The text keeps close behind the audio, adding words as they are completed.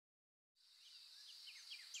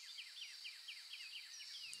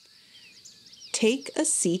take a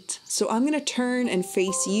seat. So I'm going to turn and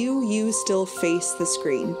face you. You still face the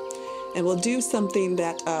screen. And we'll do something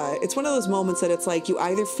that, it's one of those moments that it's like you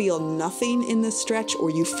either feel nothing in this stretch or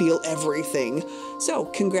you feel everything. So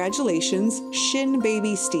congratulations, Shin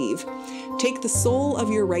Baby Steve. Take the sole of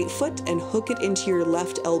your right foot and hook it into your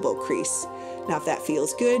left elbow crease. Now if that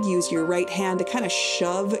feels good, use your right hand to kind of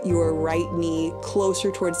shove your right knee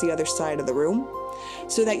closer towards the other side of the room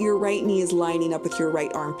so that your right knee is lining up with your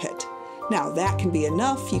right armpit. Now that can be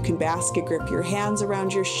enough. You can basket grip your hands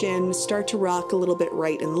around your shin, start to rock a little bit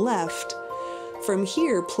right and left. From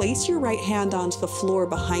here, place your right hand onto the floor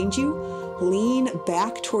behind you, lean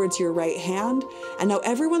back towards your right hand, and now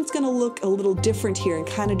everyone's going to look a little different here and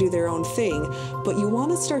kind of do their own thing, but you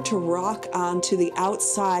want to start to rock onto the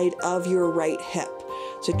outside of your right hip.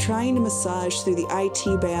 So trying to massage through the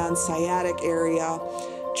IT band, sciatic area,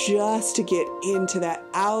 just to get into that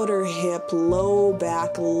outer hip, low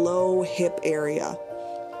back, low hip area.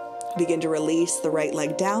 Begin to release the right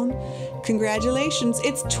leg down. Congratulations,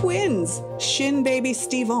 it's twins! Shin Baby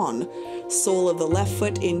Steve on. Sole of the left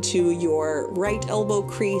foot into your right elbow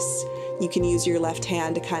crease. You can use your left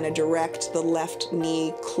hand to kind of direct the left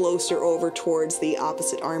knee closer over towards the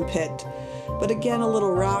opposite armpit. But again, a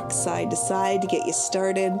little rock side to side to get you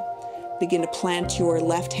started. Begin to plant your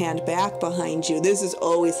left hand back behind you. This is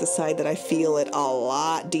always the side that I feel it a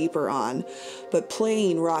lot deeper on. But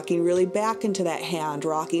rocking really back into that hand,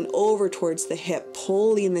 rocking over towards the hip,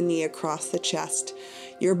 pulling the knee across the chest.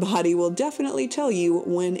 Your body will definitely tell you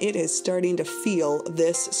when it is starting to feel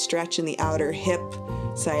this stretch in the outer hip,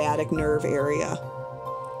 sciatic nerve area.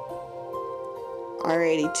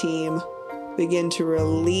 Alrighty, team. Begin to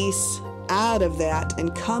release out of that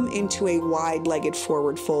and come into a wide-legged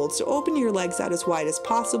forward fold. So open your legs out as wide as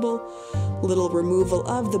possible. Little removal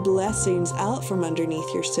of the blessings out from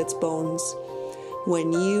underneath your sits bones.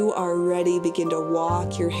 When you are ready, begin to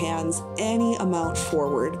walk your hands any amount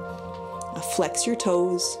forward. Flex your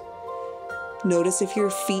toes. Notice if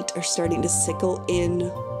your feet are starting to sickle in.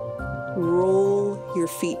 Roll your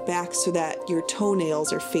feet back so that your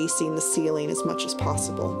toenails are facing the ceiling as much as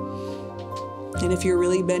possible. And if you're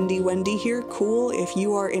really bendy-wendy here, cool. If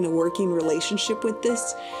you are in a working relationship with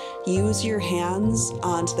this, use your hands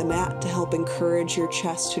onto the mat to help encourage your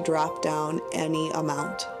chest to drop down any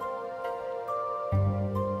amount.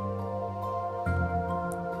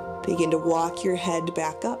 Begin to walk your head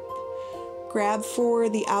back up. Grab for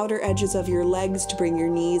the outer edges of your legs to bring your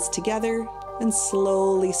knees together and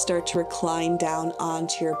slowly start to recline down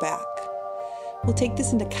onto your back. We'll take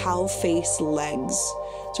this into cow face legs.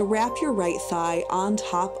 So wrap your right thigh on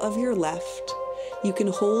top of your left. You can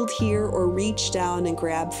hold here or reach down and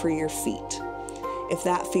grab for your feet. If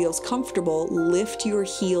that feels comfortable, lift your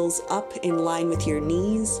heels up in line with your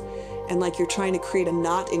knees, and like you're trying to create a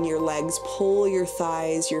knot in your legs, pull your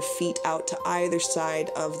thighs, your feet out to either side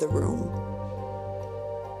of the room.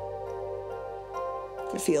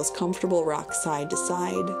 If it feels comfortable, rock side to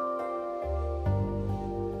side.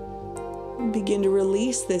 Begin to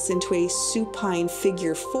release this into a supine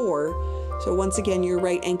figure 4. So once again, your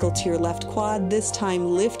right ankle to your left quad. This time,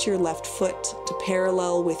 lift your left foot to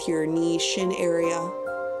parallel with your knee shin area.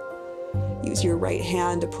 Use your right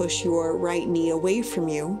hand to push your right knee away from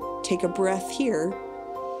you. Take a breath here.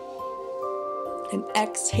 And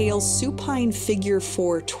exhale, supine figure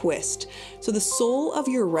 4 twist. So the sole of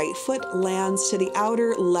your right foot lands to the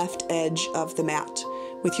outer left edge of the mat,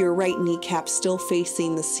 with your right kneecap still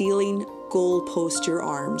facing the ceiling. Goal post your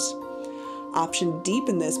arms. Option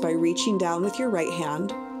deepen this by reaching down with your right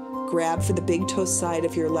hand, grab for the big toe side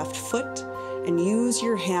of your left foot, and use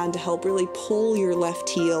your hand to help really pull your left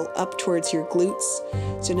heel up towards your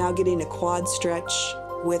glutes. So now getting a quad stretch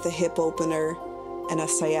with a hip opener and a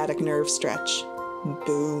sciatic nerve stretch.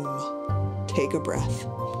 Boom. Take a breath.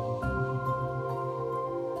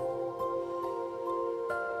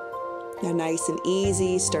 Now nice and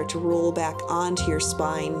easy, start to roll back onto your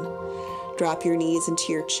spine. Drop your knees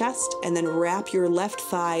into your chest and then wrap your left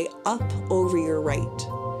thigh up over your right.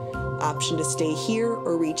 Option to stay here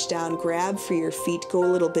or reach down, grab for your feet, go a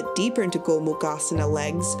little bit deeper into Gomukhasana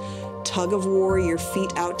legs. Tug of war your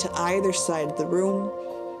feet out to either side of the room.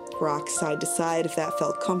 Rock side to side if that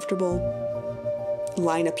felt comfortable.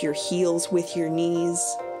 Line up your heels with your knees.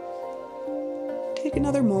 Take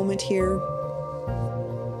another moment here.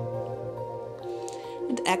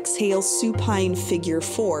 And exhale, supine figure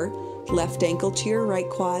 4. Left ankle to your right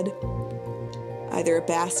quad. Either a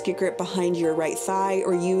basket grip behind your right thigh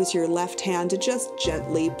or use your left hand to just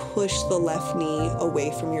gently push the left knee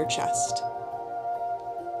away from your chest.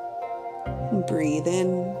 And breathe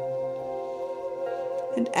in.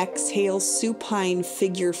 And exhale, supine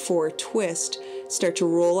figure 4 twist. Start to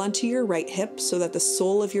roll onto your right hip so that the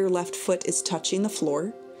sole of your left foot is touching the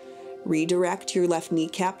floor. Redirect your left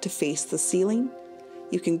kneecap to face the ceiling.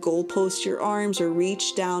 You can goalpost your arms or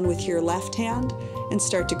reach down with your left hand and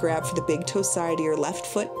start to grab for the big toe side of your left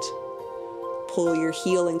foot. Pull your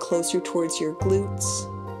heel in closer towards your glutes.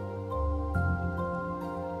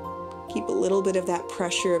 Keep a little bit of that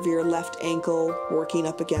pressure of your left ankle working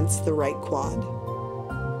up against the right quad.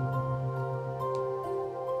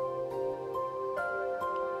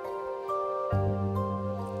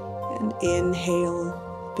 And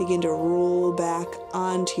inhale, begin to roll back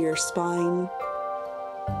onto your spine.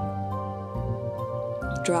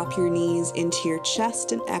 Drop your knees into your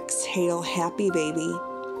chest and exhale, happy baby.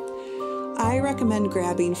 I recommend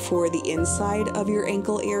grabbing for the inside of your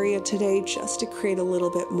ankle area today just to create a little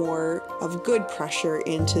bit more of good pressure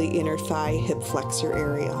into the inner thigh hip flexor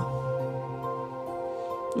area.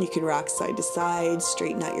 You can rock side to side,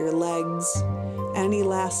 straighten out your legs. Any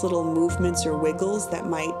last little movements or wiggles that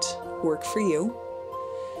might work for you.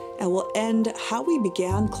 And we'll end how we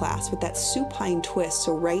began class with that supine twist.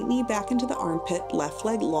 So right knee back into the armpit, left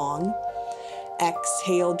leg long.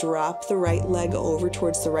 Exhale, drop the right leg over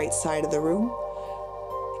towards the right side of the room.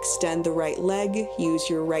 Extend the right leg. Use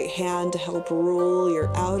your right hand to help roll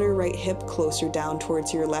your outer right hip closer down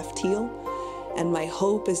towards your left heel. And my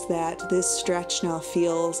hope is that this stretch now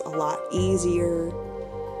feels a lot easier,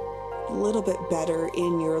 a little bit better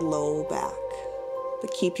in your low back.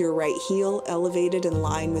 But keep your right heel elevated in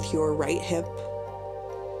line with your right hip.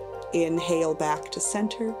 Inhale back to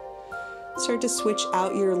center. Start to switch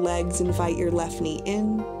out your legs, invite your left knee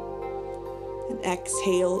in. And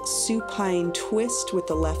exhale, supine twist with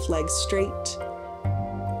the left leg straight.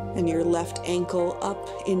 And your left ankle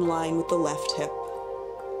up in line with the left hip.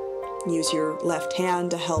 Use your left hand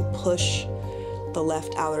to help push the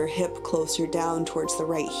left outer hip closer down towards the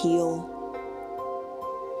right heel.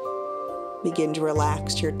 Begin to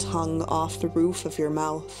relax your tongue off the roof of your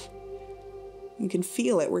mouth. You can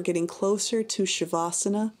feel it. We're getting closer to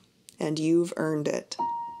Shavasana, and you've earned it.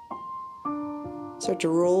 Start to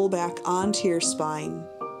roll back onto your spine.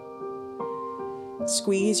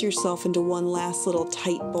 Squeeze yourself into one last little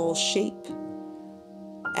tight ball shape.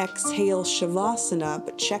 Exhale, Shavasana,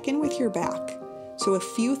 but check in with your back. So a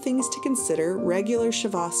few things to consider: regular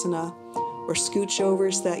Shavasana, or scooch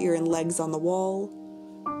over so that you're in legs on the wall.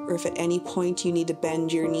 Or if at any point you need to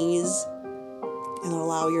bend your knees and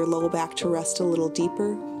allow your low back to rest a little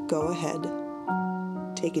deeper, go ahead.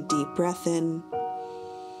 Take a deep breath in.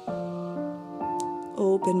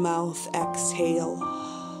 Open mouth, exhale.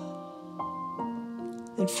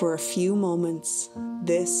 And for a few moments,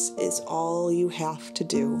 this is all you have to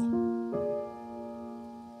do.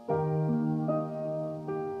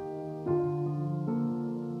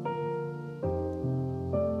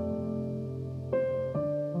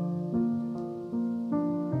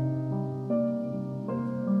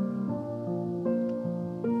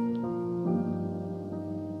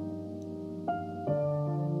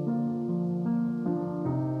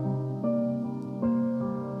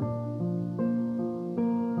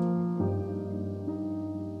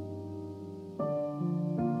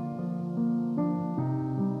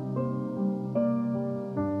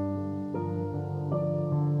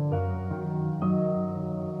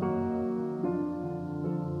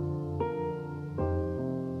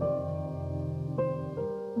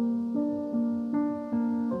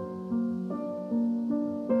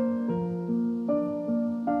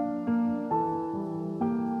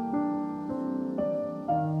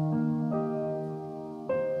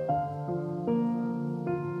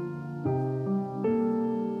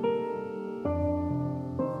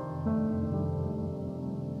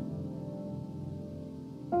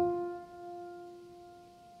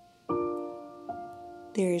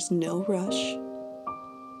 There is no rush.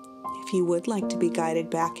 If you would like to be guided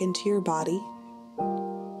back into your body,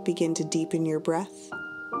 begin to deepen your breath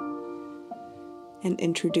and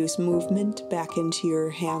introduce movement back into your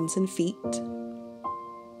hands and feet.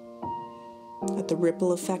 Let the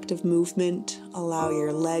ripple effect of movement allow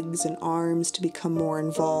your legs and arms to become more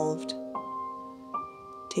involved.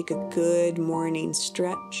 Take a good morning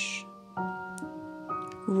stretch.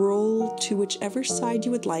 Roll to whichever side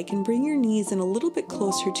you would like and bring your knees in a little bit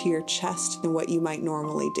closer to your chest than what you might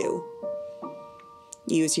normally do.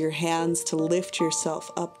 Use your hands to lift yourself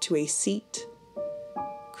up to a seat.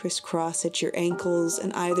 Crisscross at your ankles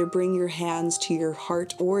and either bring your hands to your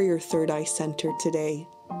heart or your third eye center today.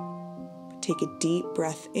 Take a deep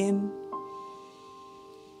breath in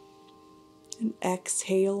and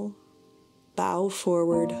exhale, bow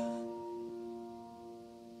forward.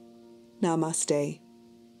 Namaste.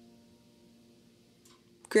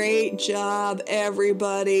 Great job,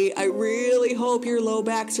 everybody. I really hope your low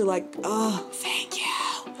backs are like, oh, thank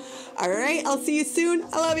you. All right, I'll see you soon.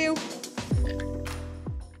 I love you.